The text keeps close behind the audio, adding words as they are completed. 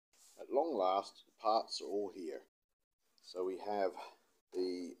at long last, the parts are all here. So we have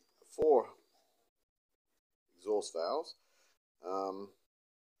the 4 exhaust valves.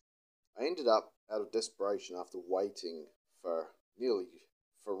 I ended up, out of desperation, after waiting for nearly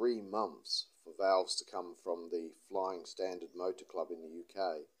 3 months for valves to come from the Flying Standard Motor Club in the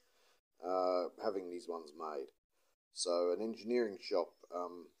UK, having these ones made. So an engineering shop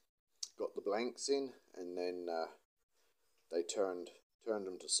got the blanks in, and then they turned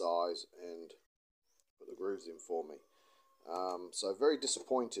them to size and put the grooves in for me. So very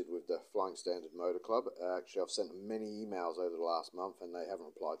disappointed with the Flying Standard Motor Club. Actually, I've sent them many emails over the last month and they haven't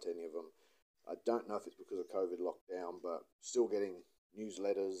replied to any of them. I don't know if it's because of COVID lockdown, but still getting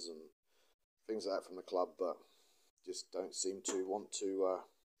newsletters and things like that from the club, but just don't seem to want to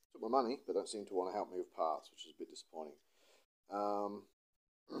took my money, but don't seem to want to help me with parts, which is a bit disappointing.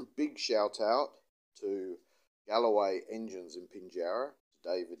 Big shout out to Galloway Engines in Pinjarra, to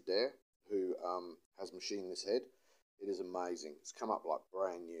David there, who has machined this head. It is amazing. It's come up like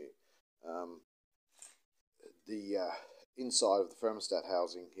brand new. The inside of the thermostat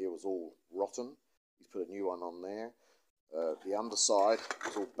housing here was all rotten. He's put a new one on there. The underside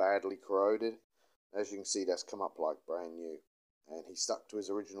was all badly corroded. As you can see, that's come up like brand new. And he stuck to his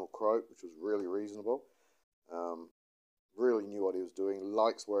original quote, which was really reasonable. Really knew what he was doing.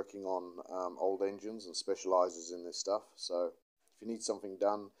 Likes working on old engines and specialises in this stuff. So if you need something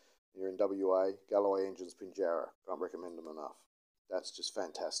done, you're in WA, Galloway Engines Pinjarra. Can't recommend them enough. That's just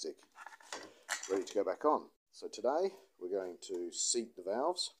fantastic. Ready to go back on. So today we're going to seat the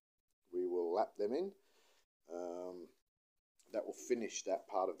valves. We will lap them in. That will finish that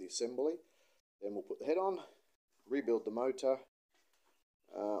part of the assembly. Then we'll put the head on, rebuild the motor,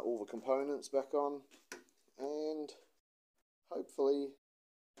 all the components back on, and hopefully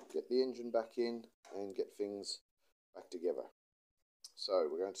get the engine back in and get things back together. So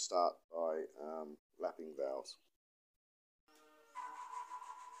we're going to start by lapping valves.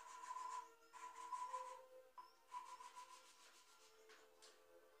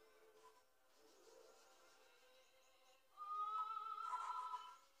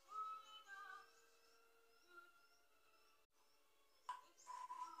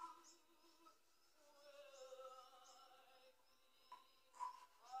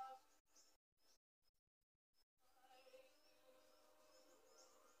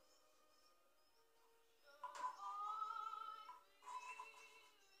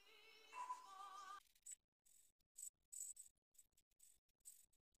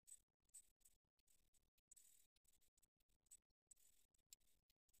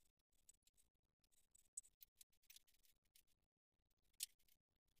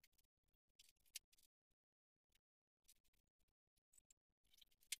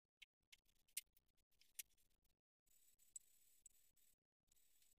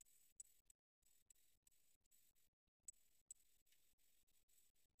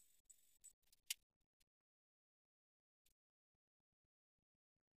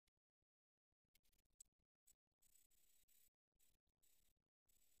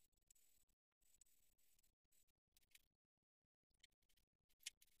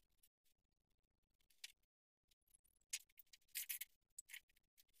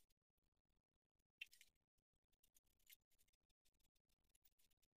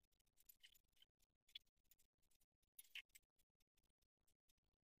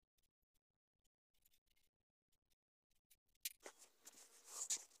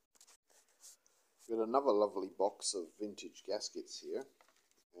 Got another lovely box of vintage gaskets here,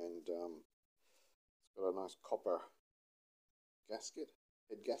 and it's got a nice copper gasket,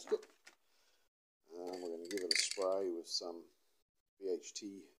 head gasket. We're going to give it a spray with some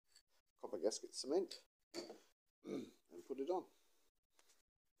VHT copper gasket cement and put it on.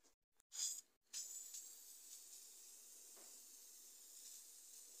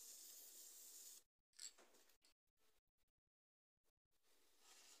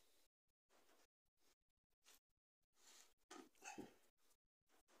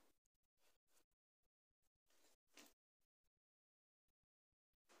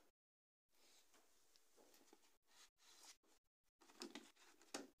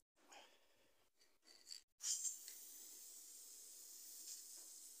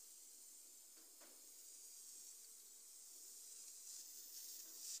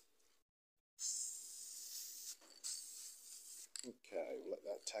 Okay, we'll let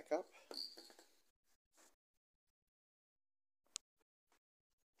that tack up.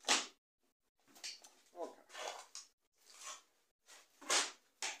 Okay.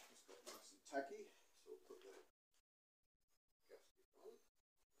 It's got nice and tacky, so we'll put the gasket on.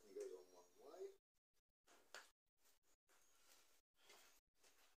 It goes on one way.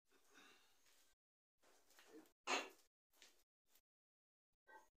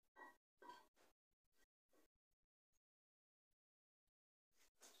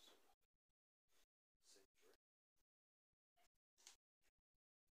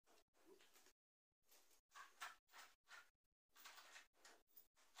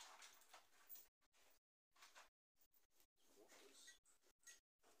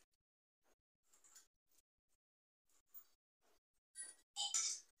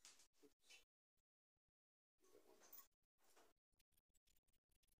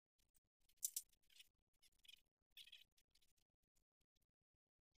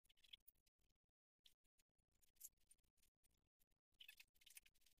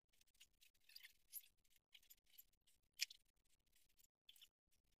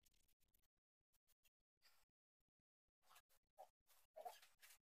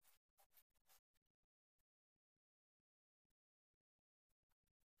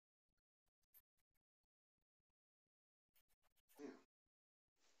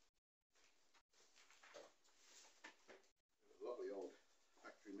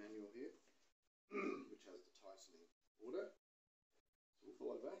 order. So we'll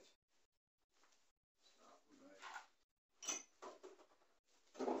follow that. Start with a screw type wrench.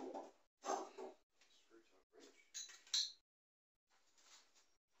 Number one,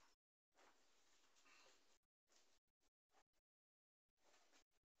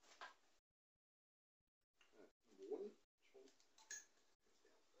 which one goes down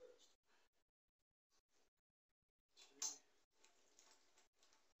first?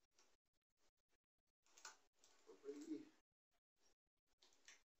 Two, three,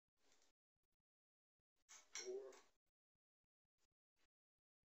 four,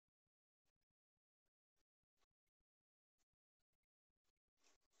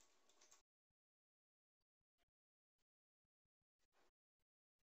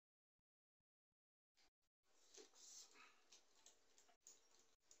 six,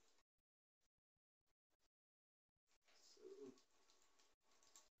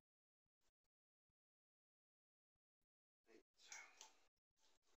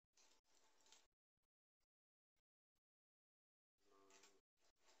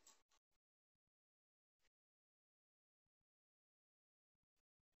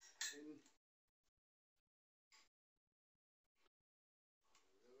 7, 8,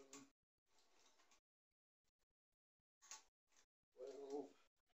 9, 10, 11, 12,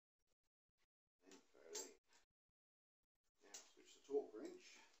 and 13. Now switch the torque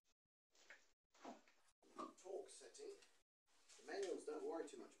wrench. Torque setting. The manuals don't worry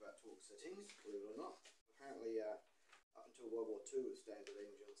too much about torque settings, believe it or not. Apparently, up until World War II with standard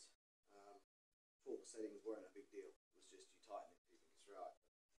engines, torque settings weren't a big deal. It was just you tighten it if you think it's right.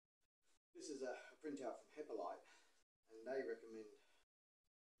 This is a printout from Hepalite, and they recommend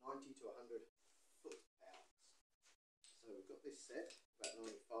 90 to 100 foot-pounds. So we've got this set, about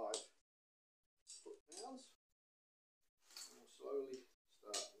 95 foot-pounds, and we'll slowly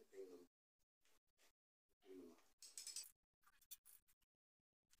start nipping them up.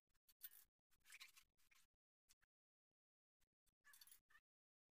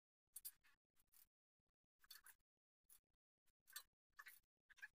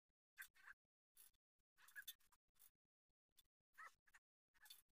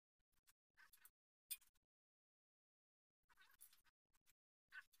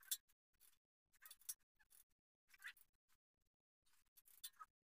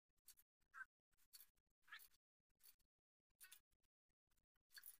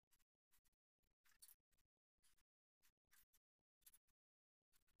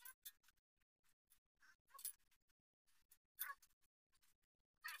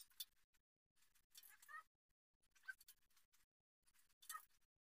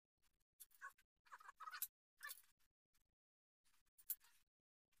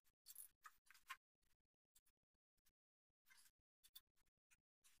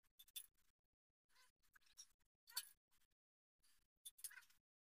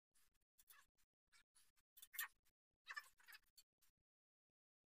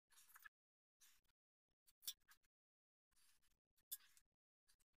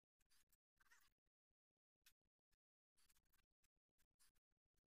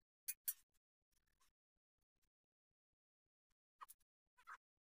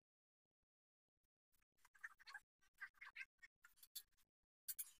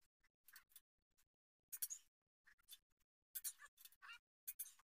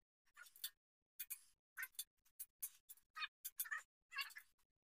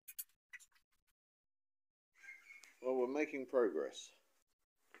 Well, we're making progress.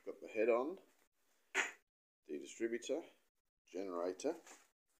 We've got the head on, the distributor, generator,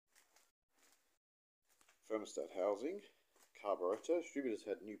 thermostat housing, carburetor. Distributors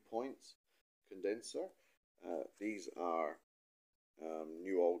had new points, condenser. These are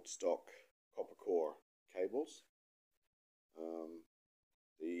new old stock copper core cables.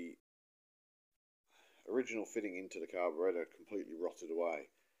 The original fitting into the carburetor completely rotted away.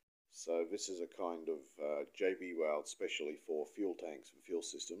 So this is a kind of JB weld specially for fuel tanks and fuel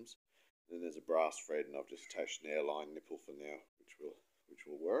systems. Then there's a brass thread, and I've just attached an airline nipple for now, which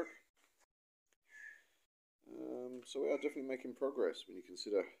will work. So we are definitely making progress when you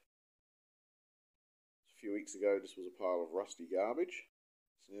consider a few weeks ago this was a pile of rusty garbage.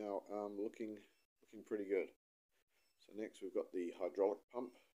 It's now looking pretty good. So next we've got the hydraulic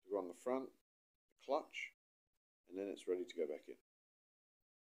pump to go on the front, the clutch, and then it's ready to go back in.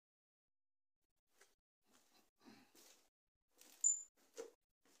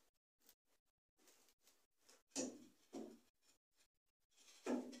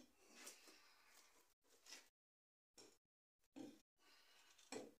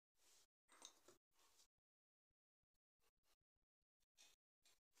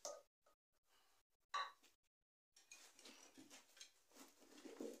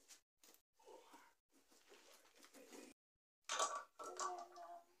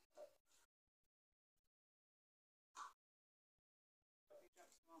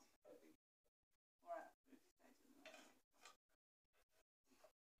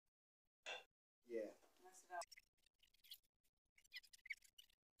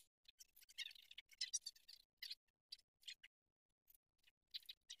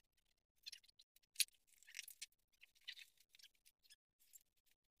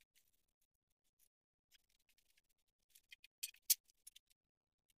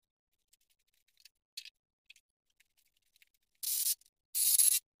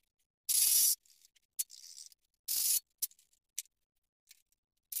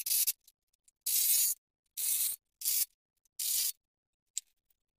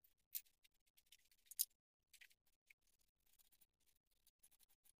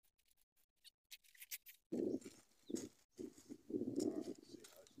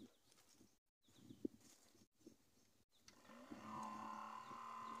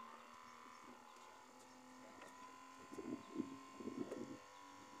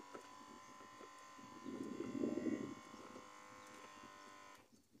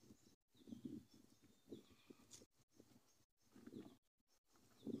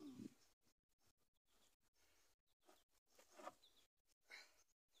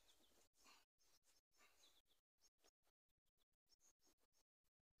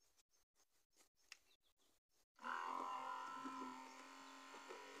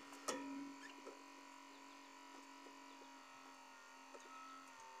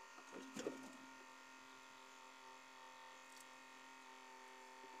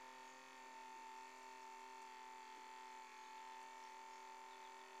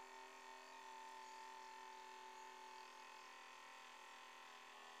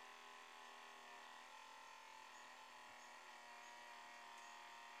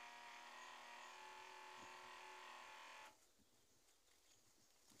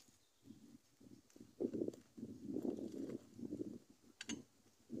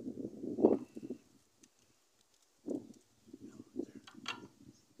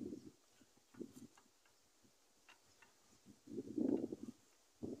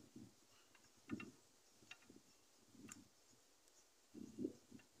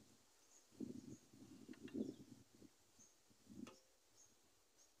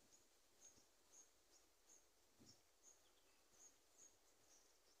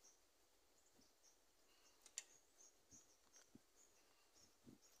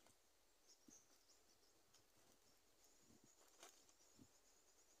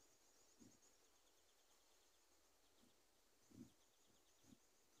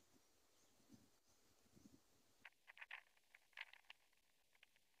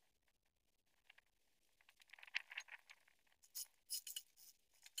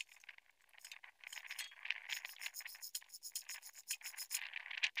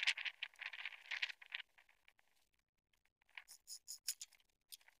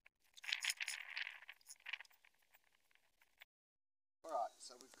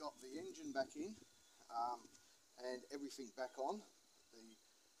 So we've got the engine back in and everything back on.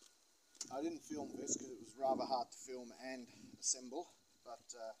 I didn't film this because it was rather hard to film and assemble, but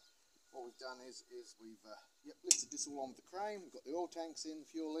what we've done is we've lifted this all onto the crane. We've got the oil tanks in,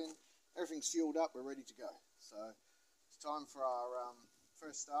 fuel in, everything's fueled up, we're ready to go. So it's time for our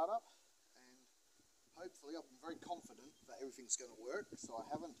first startup, and hopefully I'm very confident that everything's going to work. So I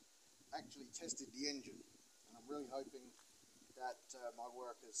haven't actually tested the engine, and I'm really hoping that my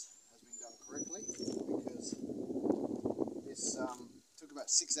work has been done correctly, because this took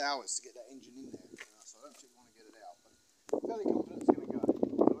about 6 hours to get that engine in there, so I don't particularly want to get it out, but I'm fairly confident it's going to go.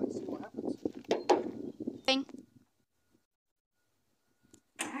 So let's see what happens. Thing.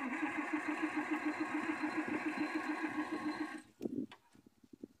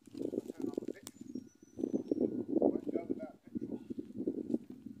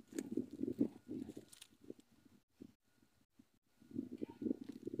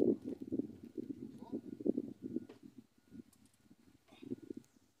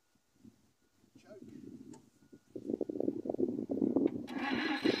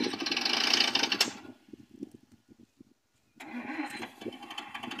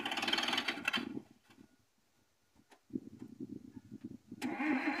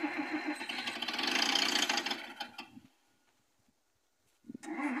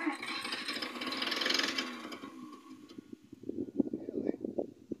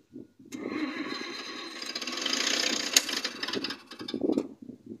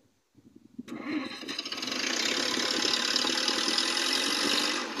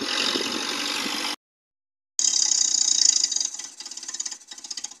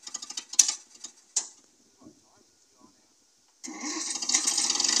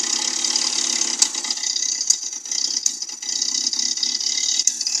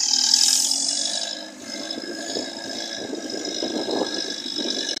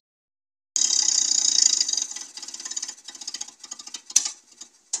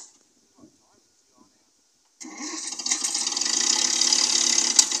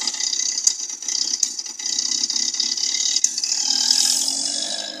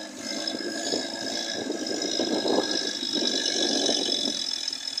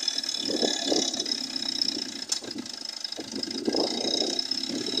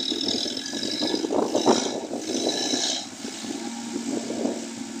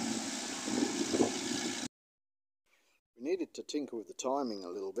 Needed to tinker with the timing a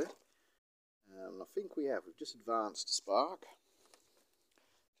little bit, and I think we have. We've just advanced a spark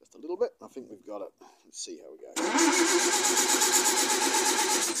just a little bit. I think we've got it. Let's see how we go.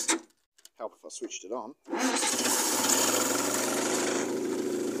 Help if I switched it on.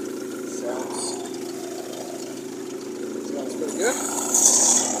 Sounds pretty good.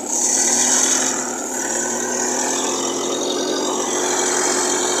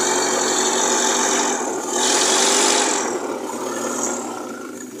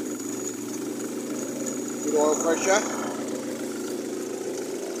 Oil pressure.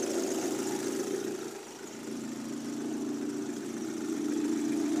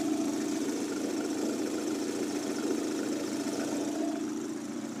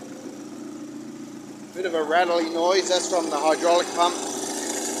 Bit of a rattly noise, that's from the hydraulic pump.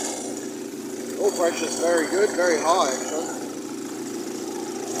 Oil pressure is very good, very high actually.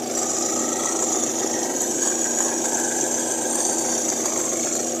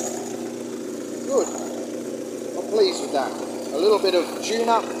 Good. Pleased with that. A little bit of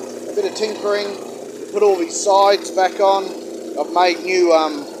tune-up, a bit of tinkering, put all these sides back on. I've made new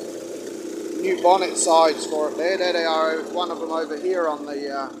bonnet sides for it there. There they are, one of them over here on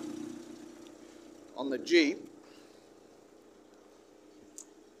the Jeep.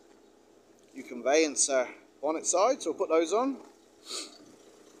 New Conveyancer bonnet sides, so we'll put those on.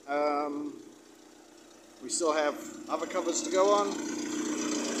 We still have other covers to go on.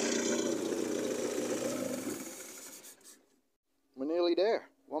 We're nearly there.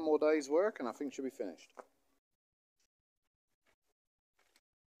 One more day's work and I think she'll be finished.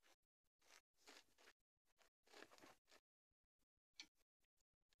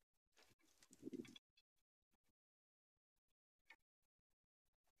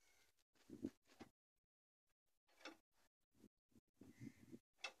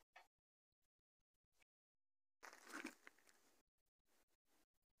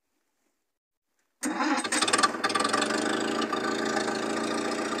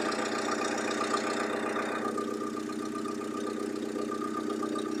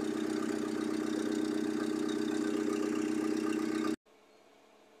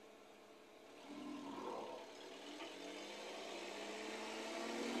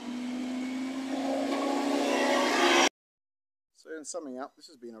 in summing up, this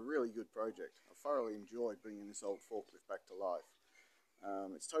has been a really good project. I thoroughly enjoyed bringing this old forklift back to life.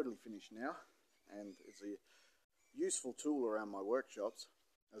 It's totally finished now, and it's a useful tool around my workshops,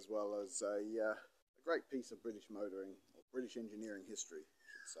 as well as a great piece of British motoring, or British engineering history, I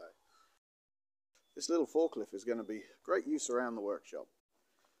should say. This little forklift is going to be great use around the workshop.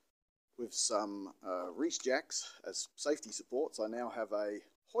 With some reach jacks as safety supports, I now have a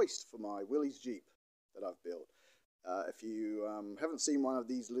hoist for my Willys Jeep that I've built. If you haven't seen one of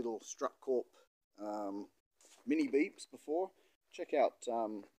these little Struck Corp mini beeps before, check out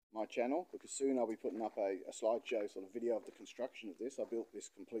my channel, because soon I'll be putting up a slideshow sort of video of the construction of this. I built this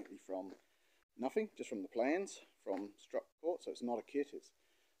completely from nothing, just from the plans from Struck Corp, so it's not a kit. It's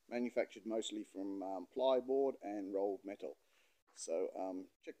manufactured mostly from plyboard and rolled metal. So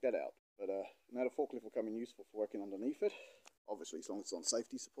check that out. But now the forklift will come in useful for working underneath it, obviously as long as it's on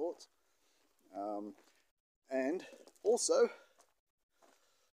safety supports. And also,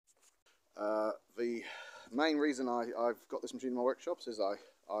 the main reason I've got this machine in my workshops is I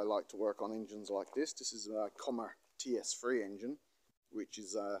like to work on engines like this. This is a Commer TS3 engine, which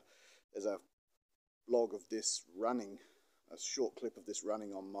is there's a blog of this running, a short clip of this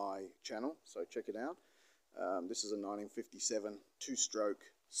running on my channel, so check it out. This is a 1957 two-stroke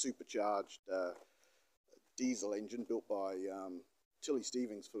supercharged diesel engine built by Tilling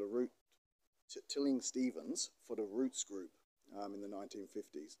Stevens for the Roots Group in the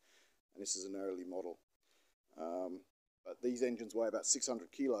 1950s, and this is an early model. But these engines weigh about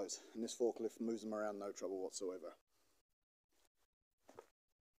 600 kilos, and this forklift moves them around no trouble whatsoever.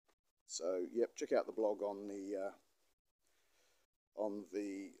 So, yep, check out the blog on the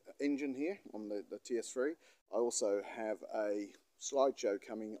engine here, on the TS3. I also have a slideshow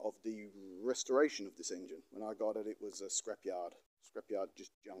coming of the restoration of this engine. When I got it, it was a scrapyard,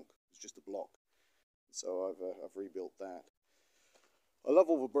 just junk. It's just a block. So I've rebuilt that. I love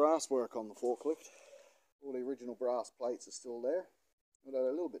all the brass work on the forklift. All the original brass plates are still there. They're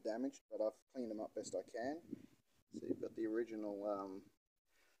a little bit damaged, but I've cleaned them up best I can. So you've got the original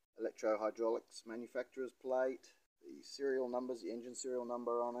electro-hydraulics manufacturer's plate, the serial numbers, the engine serial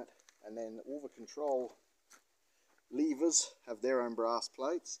number on it, and then all the control levers have their own brass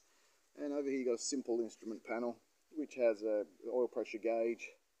plates. And over here you've got a simple instrument panel which has a oil pressure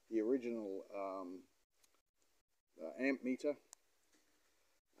gauge, the original amp meter,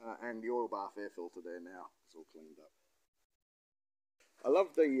 and the oil bath air filter there now. It's all cleaned up. I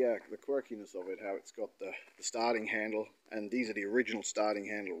love the quirkiness of it, how it's got the starting handle, and these are the original starting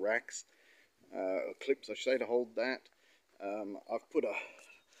handle racks, clips I say to hold that. I've put a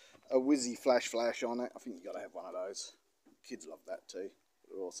whizzy flash on it. I think you've got to have one of those. Kids love that too.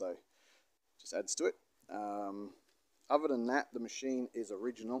 It also just adds to it. Other than that, the machine is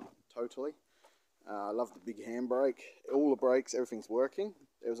original, totally. I love the big handbrake. All the brakes, everything's working.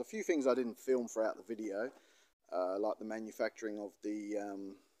 There was a few things I didn't film throughout the video, like the manufacturing of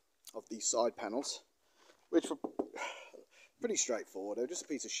these side panels, which were pretty straightforward. They're just a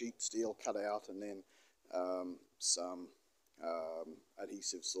piece of sheet steel cut out, and then some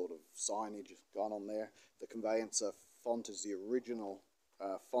adhesive sort of signage gone on there. The Conveyancer font is the original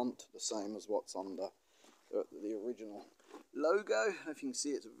font, the same as what's on the original logo. If you can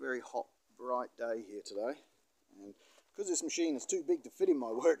see, it's a very hot, bright day here today, and because this machine is too big to fit in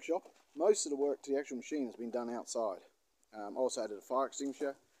my workshop, most of the work to the actual machine has been done outside. I also added a fire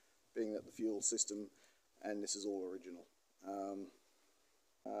extinguisher, being that the fuel system, and this is all original. I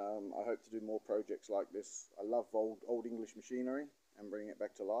hope to do more projects like this. I love old English machinery and bringing it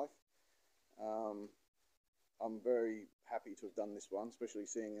back to life. I'm very happy to have done this one, especially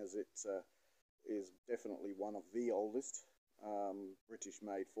seeing as it is definitely one of the oldest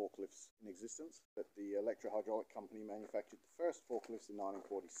British-made forklifts in existence. But the electro-hydraulic company manufactured the first forklifts in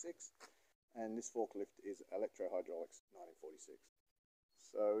 1946, and this forklift is electro-hydraulics 1946.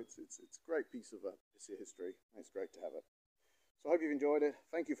 So it's a great piece of history, and it's great to have it. So I hope you've enjoyed it.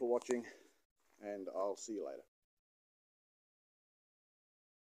 Thank you for watching, and I'll see you later.